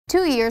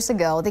2 years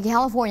ago, the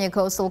California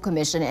Coastal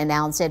Commission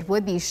announced it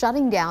would be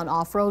shutting down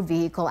off-road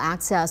vehicle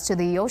access to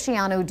the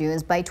Oceano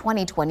Dunes by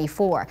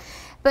 2024.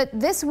 But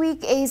this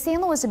week, a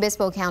San Luis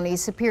Obispo County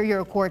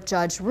Superior Court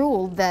judge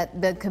ruled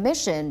that the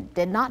commission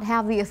did not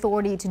have the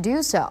authority to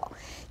do so.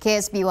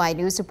 KSBY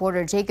News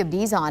reporter Jacob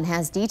Dizon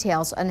has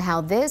details on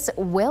how this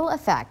will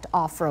affect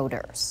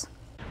off-roaders.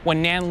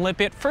 When Nan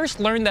Lippitt first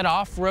learned that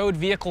off-road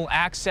vehicle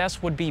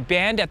access would be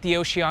banned at the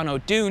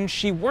Oceano Dunes,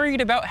 she worried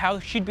about how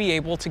she'd be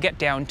able to get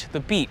down to the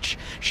beach.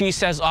 She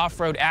says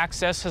off-road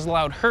access has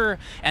allowed her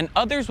and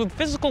others with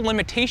physical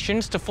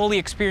limitations to fully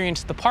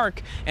experience the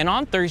park, and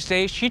on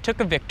Thursday she took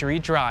a victory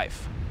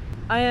drive.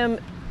 I am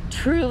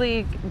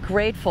truly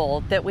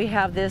grateful that we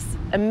have this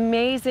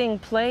amazing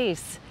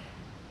place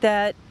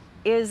that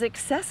is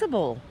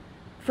accessible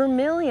for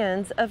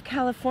millions of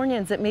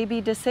Californians that may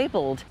be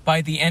disabled.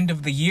 By the end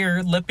of the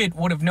year, Lippitt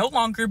would have no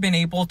longer been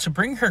able to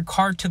bring her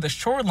car to the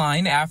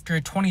shoreline after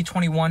a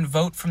 2021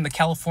 vote from the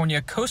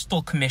California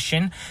Coastal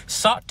Commission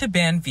sought to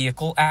ban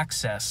vehicle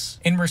access.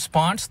 In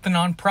response, the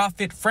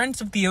nonprofit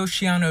Friends of the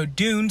Oceano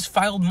Dunes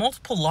filed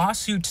multiple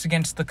lawsuits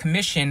against the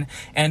commission,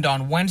 and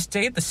on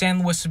Wednesday, the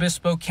San Luis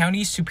Obispo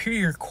County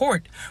Superior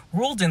Court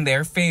ruled in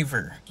their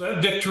favor.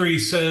 That victory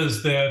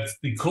says that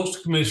the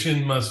Coastal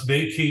Commission must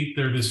vacate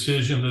their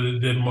decision that it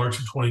did in March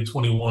of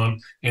 2021,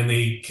 and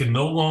they can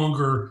no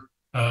longer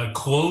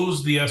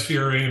close the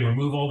SVRA and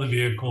remove all the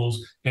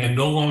vehicles, and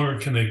no longer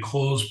can they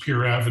close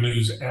Pier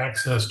Avenue's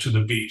access to the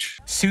beach.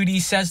 Sudi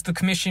says the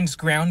commission's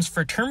grounds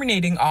for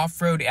terminating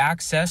off-road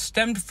access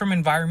stemmed from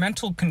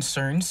environmental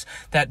concerns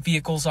that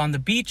vehicles on the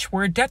beach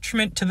were a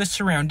detriment to the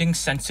surrounding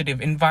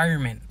sensitive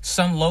environment.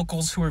 Some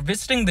locals who were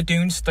visiting the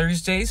dunes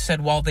Thursday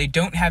said while they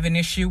don't have an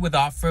issue with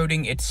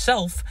off-roading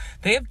itself,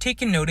 they have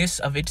taken notice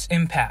of its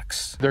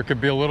impacts. There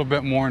could be a little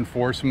bit more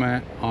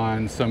enforcement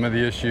on some of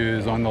the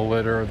issues, on the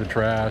litter or the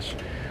trash,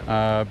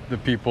 the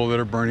people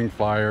that are burning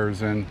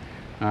fires, and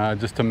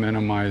just to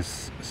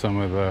minimize some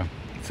of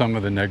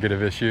the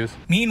negative issues.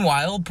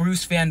 Meanwhile,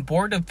 Bruce Van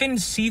Boord of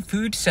Finn's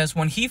Seafood says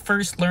when he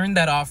first learned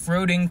that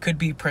off-roading could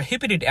be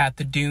prohibited at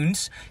the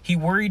dunes, he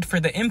worried for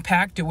the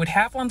impact it would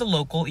have on the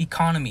local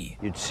economy.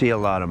 You'd see a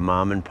lot of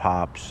mom and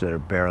pops that are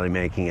barely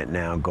making it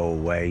now go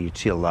away. You'd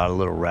see a lot of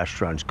little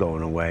restaurants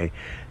going away.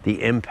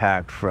 The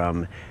impact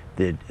from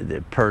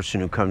the person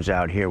who comes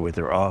out here with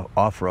their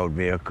off-road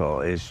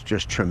vehicle is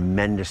just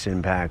tremendous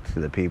impact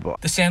to the people.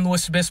 The San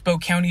Luis Obispo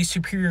County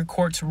Superior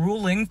Court's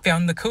ruling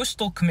found the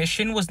Coastal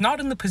Commission was not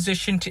in the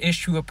position to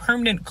issue a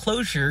permanent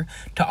closure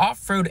to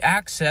off-road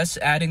access,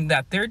 adding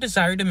that their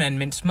desired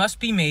amendments must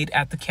be made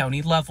at the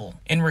county level.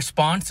 In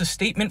response, a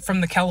statement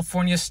from the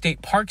California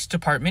State Parks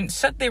Department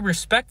said they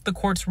respect the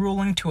court's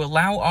ruling to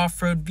allow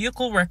off-road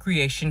vehicle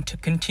recreation to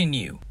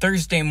continue.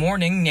 Thursday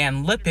morning,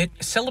 Nan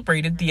Lippitt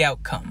celebrated the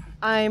outcome.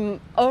 I'm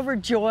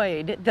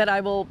overjoyed that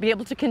I will be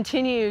able to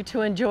continue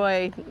to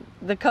enjoy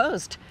the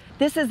coast.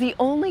 This is the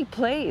only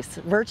place,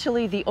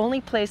 virtually the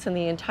only place in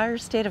the entire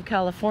state of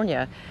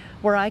California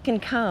where I can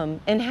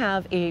come and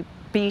have a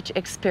beach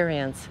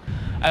experience.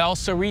 I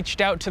also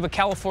reached out to the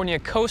California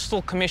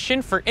Coastal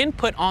Commission for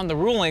input on the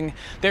ruling.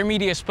 Their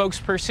media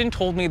spokesperson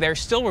told me they're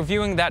still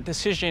reviewing that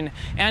decision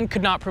and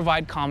could not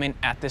provide comment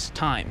at this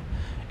time.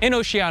 In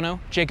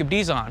Oceano, Jacob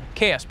Dizon,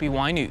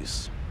 KSBY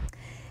News.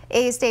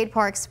 A state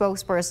park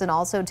spokesperson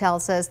also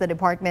tells us the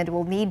department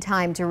will need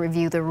time to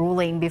review the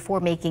ruling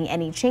before making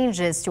any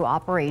changes to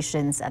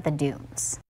operations at the dunes.